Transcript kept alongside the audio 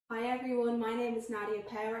Hi everyone, my name is Nadia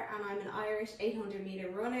Power and I'm an Irish 800 metre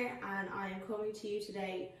runner, and I am coming to you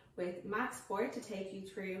today with McSport to take you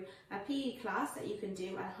through a PE class that you can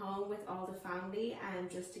do at home with all the family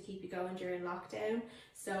and just to keep you going during lockdown.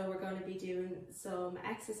 So we're going to be doing some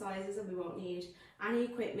exercises and we won't need any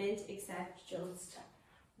equipment except just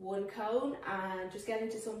one cone, and just get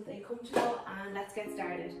into something comfortable and let's get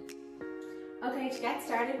started. Okay, to get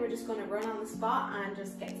started we're just going to run on the spot and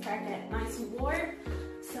just start getting nice and warm.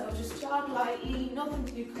 So just jog lightly, nothing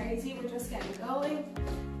too crazy, we're just getting going.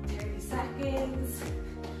 30 seconds,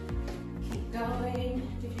 keep going.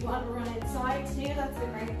 If you want to run inside too, that's a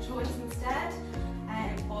great choice instead.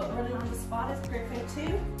 But running on the spot is perfect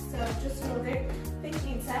too. So just another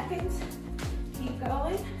 15 seconds, keep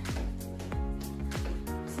going.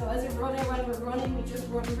 So as a runner, when we're running, we just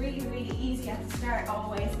run really easy at the start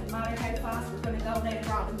always. No matter how fast we're going to go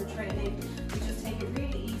later on in the training, we just take it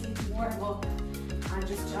really easy to warm up and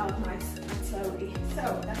just jog nice and slowly.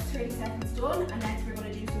 So that's 30 seconds done, and next we're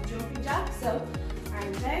going to do some jumping jacks. So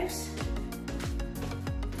arms out,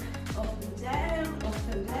 up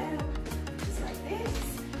and down, just like this.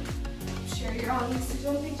 I'm sure you're all used to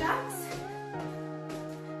jumping jacks.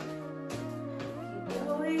 Keep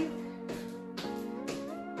going.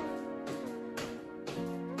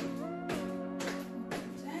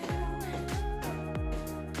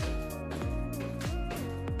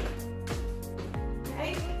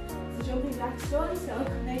 Jumping jacks done, so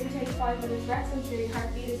maybe take 5 minutes rest. I'm sure your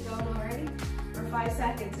heartbeat is going already. Or 5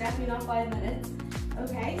 seconds, definitely not 5 minutes.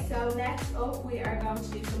 Okay, so next up we are going to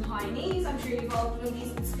do some high knees. I'm sure you've all done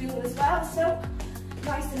these in school as well, so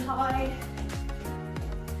nice and high.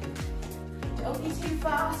 Don't be too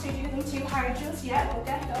fast or do them too hard just yet. We'll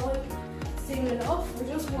get going soon enough.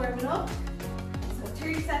 We're just warming up. So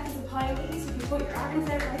 30 seconds of high knees. You can put your arms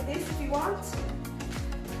out like this if you want.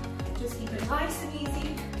 Just keep it nice and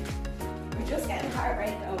easy. We're just getting heart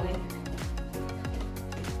rate going.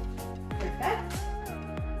 Perfect.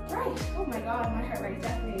 Right, oh my god, my heart rate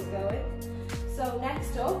definitely is going. So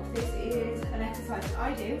next up, this is an exercise that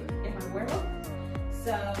I do in my warm up.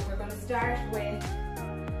 So we're going to start with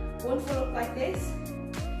one foot up like this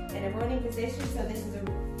in a running position. So this is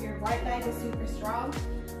your right leg is super strong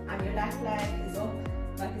and your left leg is up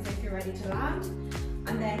like as if you're ready to land.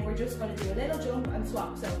 And then we're just going to do a little jump and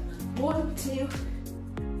swap. So 1, 2,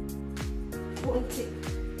 1,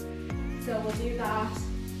 2. So we'll do that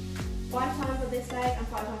 5 times on this leg and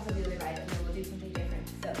 5 times on the other leg, and then we'll do something different.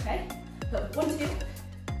 So okay? So 1, 2,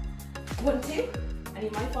 1, 2. And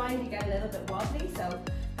you might find you get a little bit wobbly, so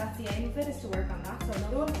that's the aim of it, is to work on that. So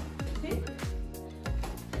another 1, 2,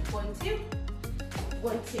 1, 2,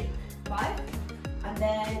 1, 2, 5. And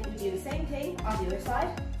then we do the same thing on the other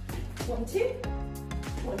side. 1, 2,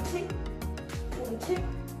 1, 2, 1, 2,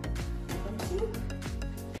 1, 2.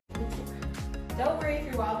 Don't worry if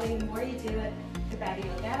you're wobbling, the more you do it, the better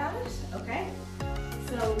you'll get at it, okay?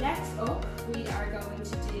 So next up, we are going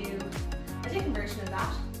to do a different version of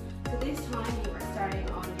that. So this time you are starting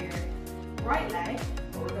on your right leg,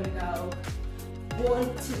 but we're going to go 1,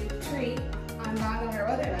 2, 3, and land on our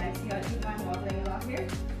other leg. So you got to keep on wobbling a lot here.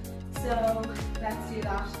 So let's do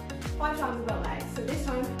that 5 times with both legs. So this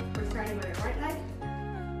time, we're starting with our right leg.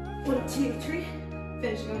 1, 2, 3,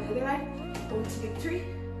 finishing on the other leg. 1, 2, 3.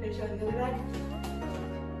 Finish on the other leg.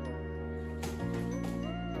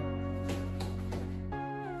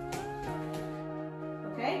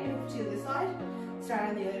 Okay, move to the side. Start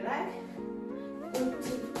on the other leg. 1, 2,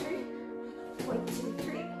 3. 1, 2,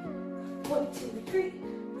 3. 1, 2, 3.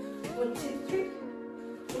 1, 2, 3.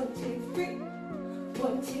 1, 2, 3.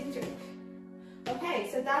 1, 2, 3. Okay,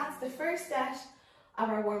 so that's the first set of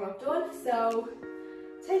our warm-up done. So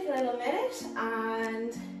take a little minute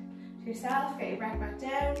and yourself, get your breath back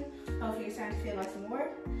down. Hopefully you're starting to feel nice and warm.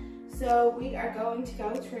 So we are going to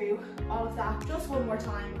go through all of that just one more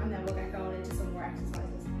time, and then we'll get going into some more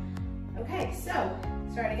exercises. Okay, so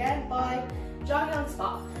start again by jogging on the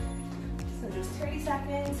spot. So just 30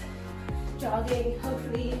 seconds jogging.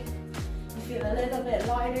 Hopefully you feel a little bit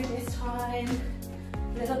lighter this time,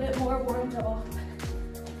 a little bit more warmed up.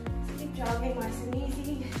 So keep jogging nice and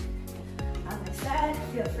easy. As I said,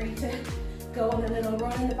 feel free to go on a little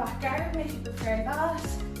run in the back garden if you prefer that.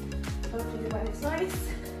 Hopefully the weather's nice.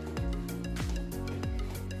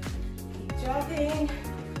 Keep jogging.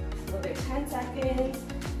 Another 10 seconds.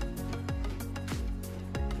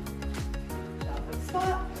 Jog on the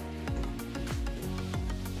spot.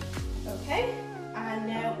 Okay, and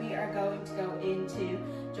now we are going to go into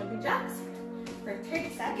jumping jacks for 30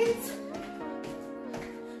 seconds.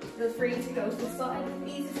 Feel free to go to the side of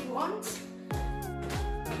these if you want.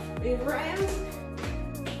 Move around.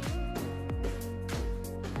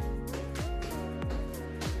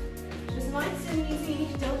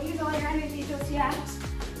 easy. Don't use all your energy just yet.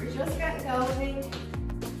 We're just getting going.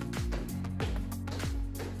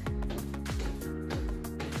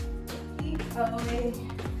 Keep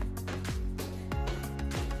going.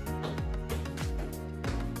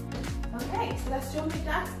 Okay, so that's jumping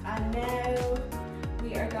jacks, and now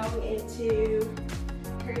we are going into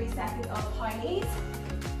 30 seconds of high knees.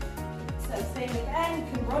 So same again, you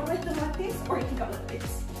can run with them like this, or you can go like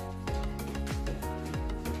this.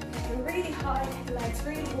 Getting really high, the legs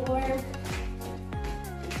really warm.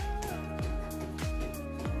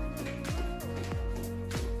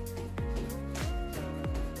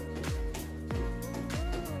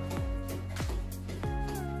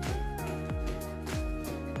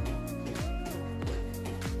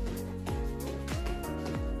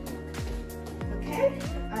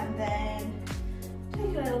 And then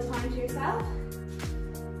take a little time to yourself.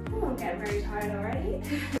 Oh, I'm getting very tired already.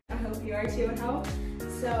 I hope you are too at home.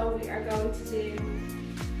 So we are going to do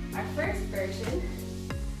our first version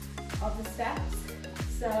of the steps.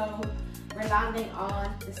 So we're landing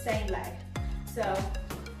on the same leg. So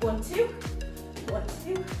 1, 2, 1,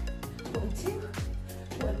 2, 1, 2,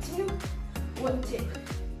 1, 2, 1, 2.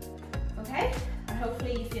 Okay? And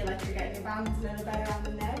hopefully you feel like you're getting your balance a little better on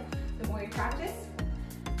them now, the more you practice.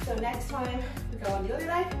 So next time we go on the other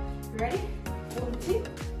leg. You ready? 1, 2,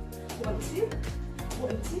 1, 2,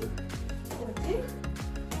 1, 2, 1, 2,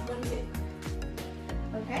 1,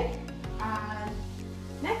 2. Okay? And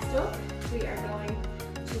next up, we are going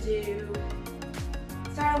to do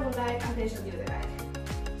start on one leg and finish on the other leg.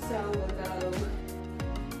 So we'll go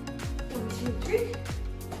 1, 2, 3.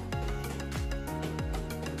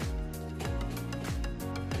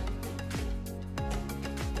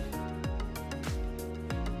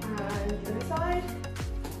 The other side.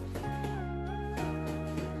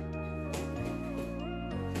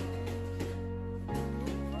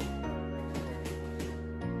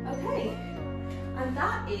 Okay, and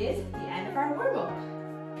that is the end of our warm-up.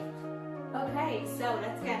 Okay, so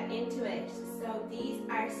let's get into it. So these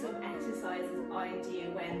are some exercises I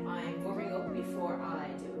do when I'm warming up before I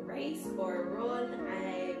do a race or a run.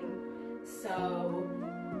 So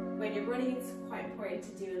when you're running, it's quite important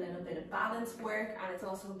to do a little bit of balance work, and it's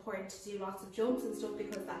also important to do lots of jumps and stuff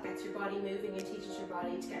because that gets your body moving and teaches your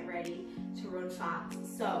body to get ready to run fast.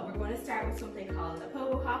 So we're going to start with something called a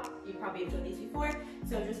pogo hop. You probably have done these before.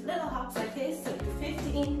 So just little hops like this. So do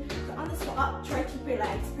 15. So on the spot, try to keep your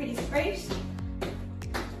legs pretty straight.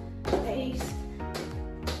 8,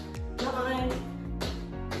 9.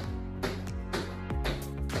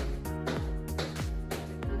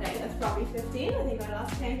 Probably 15, I think I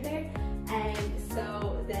lost count there. And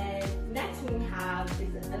so the next one we have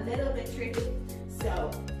is a little bit tricky. So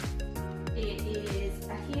it is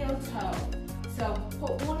a heel toe. So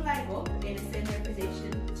put one leg up in a similar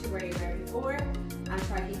position to where you were before and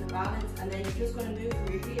try to keep it balanced, and then you're just going to move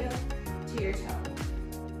from your heel to your toe.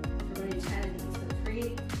 We're going to do 10 of these. So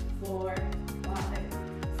 3, 4, 5,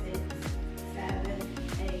 6, 7,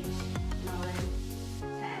 8, 9,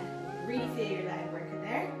 10. Really feel your leg working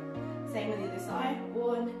there. Same on the other side.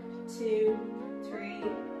 1, 2, 3,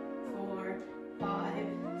 4, 5,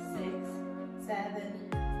 6, 7,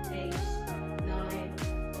 8, 9,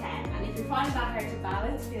 10. And if you're finding that hard to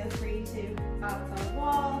balance, feel free to balance on a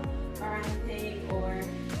wall or anything, or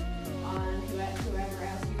on whoever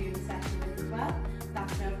else you're doing the session with as well.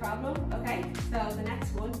 That's no problem. Okay, so the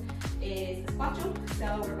next one is a squat jump. So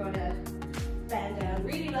we're going to bend down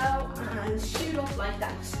really low and shoot up like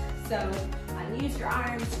that. So, and use your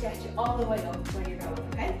arms to get you all the way up when you're going,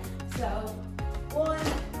 okay? So, 1,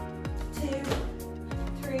 2,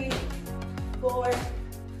 3, 4,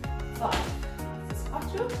 5. So squat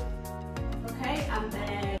jump, okay? And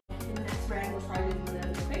then in the next round, we'll try doing a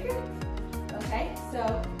little bit quicker, okay? So,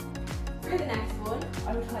 for the next one, I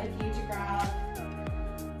would like you to grab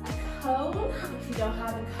a cone. If you don't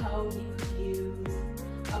have a cone, you could use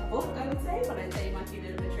a book, I would say, but I'd say it might be a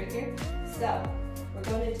little bit trickier. So, we're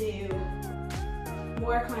going to do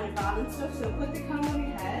more kind of balance stuff. So put the cone on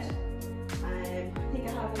your head. I think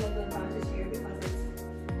I have a little advantage here because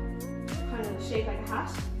it's kind of shaped like a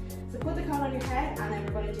hat. So put the cone on your head, and then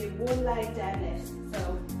we're going to do one leg deadlift.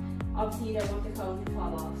 So obviously you don't want the cone to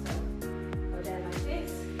fall off. So go down like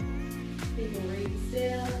this. Keeping really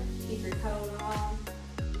still. Keep your cone on.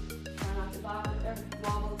 Try not to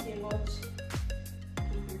wobble too much.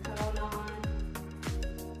 Keep your cone on.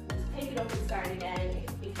 Pick it up and start again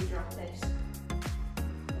if you drop it.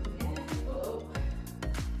 Again. Uh-oh.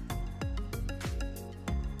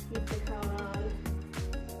 Keep the cone on.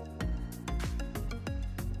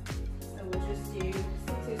 So we'll just do 6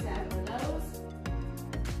 or 7 of those.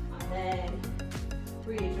 And then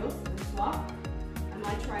readjust and swap.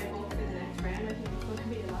 might try it up for the next round. I think it's going to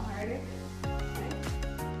be a lot harder. Okay.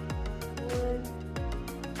 1,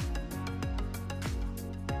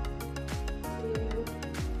 2,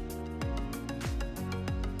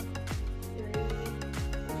 3.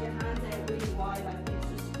 Put your hands out really wide like this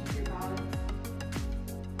just to keep your balance.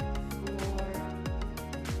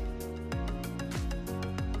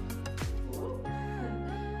 4.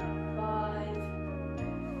 5.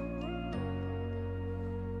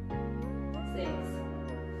 6.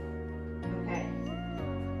 Okay.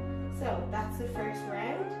 So that's the first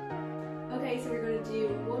round. Okay, so we're going to do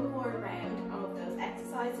one more round of those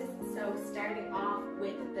exercises. So starting off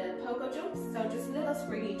with the pogo jumps. So just little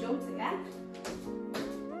springy jumps again.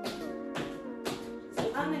 So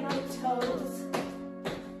landing on the toes.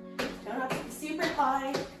 Don't have to be super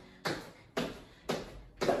high.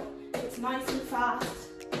 It's nice and fast.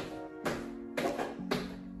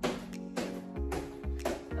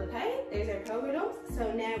 Okay, there's our pogo jumps. So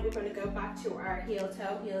now we're going to go back to our heel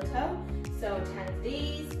toe, heel toe. So 10 of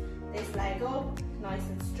these. This leg up, nice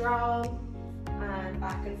and strong, and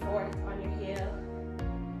back and forth on your heel.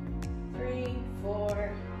 3,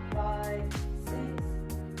 4, 5, 6,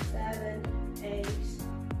 7, 8,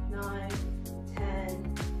 9, 10,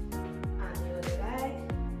 and the other leg.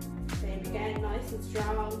 Same again, nice and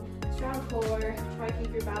strong. Strong core. Try to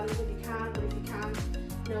keep your balance if you can, but if you can't,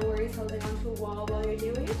 no worries holding onto a wall while you're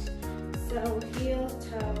doing it. So heel,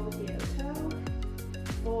 toe,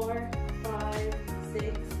 4, 5,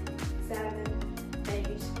 6, 7, 8,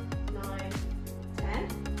 9, 10.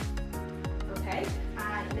 Okay,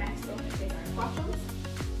 and next up is our squat jumps.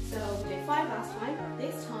 So we did 5 last time.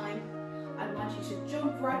 This time, I want you to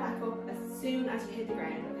jump right back up as soon as you hit the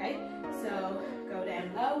ground, okay? So go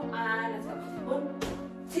down low and let's go. 1,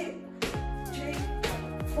 2, 3,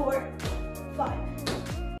 4, 5.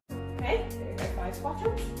 Okay, there's our 5 squat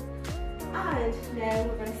jumps. And now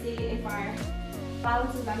we're going to see if our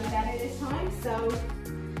balance is any better this time. So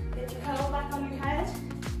get your pillow back on your head.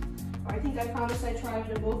 Or I think I promised I'd try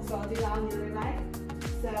with a book, so I'll do that on the other leg.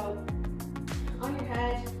 So on your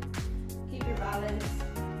head, keep your balance,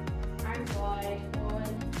 arms wide. 1,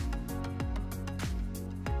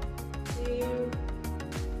 2,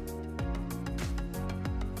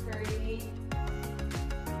 3,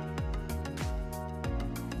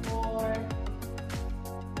 4,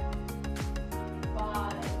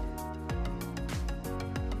 5,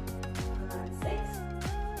 and 6.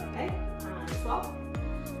 Okay, and swap.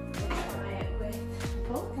 We'll try it with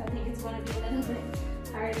both. I think it's going to be a little bit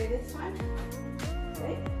harder this time.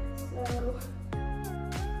 Okay, so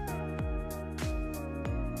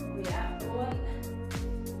we have 1,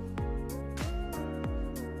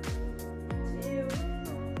 2,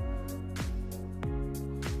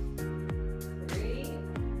 3,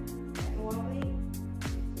 and wobbly,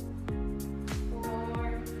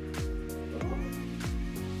 4,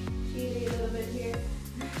 cheating a little bit here,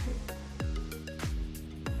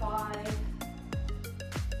 5,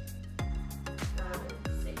 and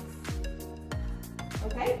 6.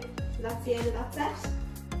 Okay, so that's the end of that set.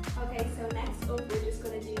 Okay, so next up we're just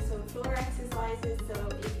going to do some floor exercises. So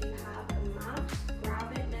if you have a mat, grab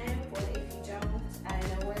it now, but if you don't,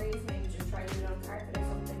 no worries, maybe just try to do it on carpet or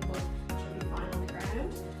something, but it should be fine on the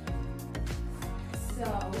ground. So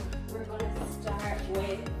we're going to start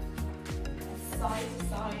with a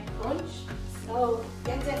side-to-side crunch. So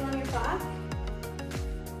get down on your back,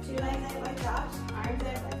 2 legs out like that, arms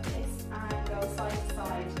out like this, and go side to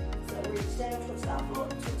side. So reach down, touch that foot,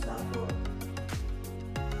 touch that foot.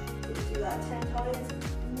 Do that 10 times.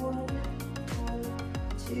 1,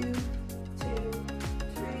 2, 2,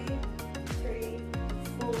 3, 3,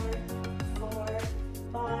 4, 4,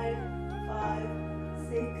 5, 5,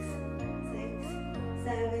 6, 6,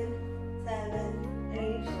 7, 7, 8,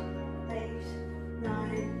 8, 9,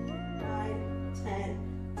 9, 10,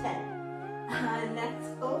 10. And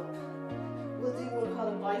next up, we'll do one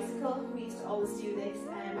called a bicycle. We used to always do this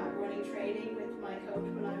at running training with my coach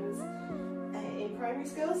when I was in primary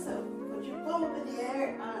school. So put your bum up in the air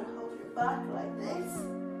and hold your back like this.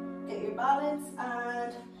 Get your balance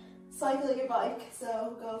and cycle your bike.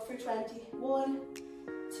 So go for 20. 1,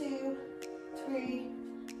 2, 3,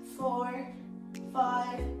 4,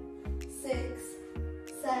 5, 6,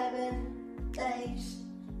 7, 8,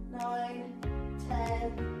 9,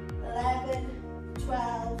 10, 11,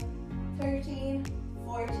 12, 13,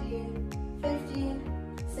 14, 15,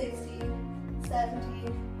 16,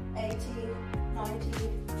 17, 18,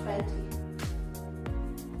 19, 20.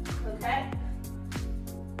 Okay?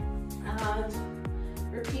 And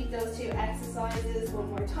repeat those 2 exercises one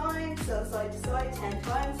more time. So side to side 10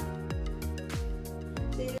 times.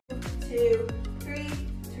 2, 2, 3,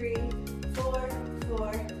 3, 4, 4,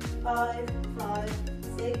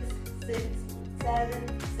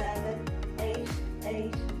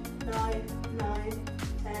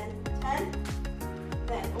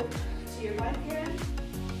 to your bike again.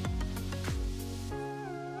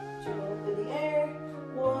 Jump in the air.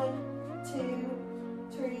 1,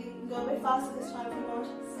 2, 3. You can go a bit faster this time if you want.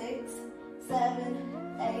 6,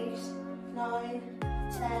 7, 8, 9,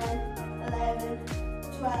 10, 11,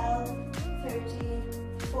 12,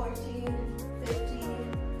 13, 14,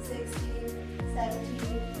 15, 16,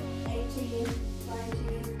 17, 18,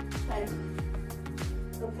 19, 20.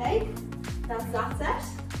 Okay, that's that set.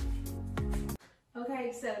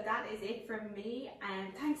 Okay, so that is it from me,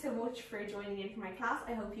 and thanks so much for joining in for my class.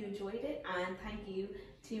 I hope you enjoyed it, and thank you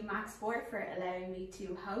to McSport for allowing me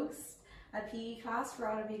to host a PE class for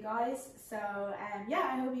all of you guys. So yeah,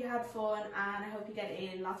 I hope you had fun, and I hope you get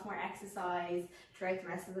in lots more exercise throughout the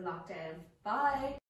rest of the lockdown. Bye!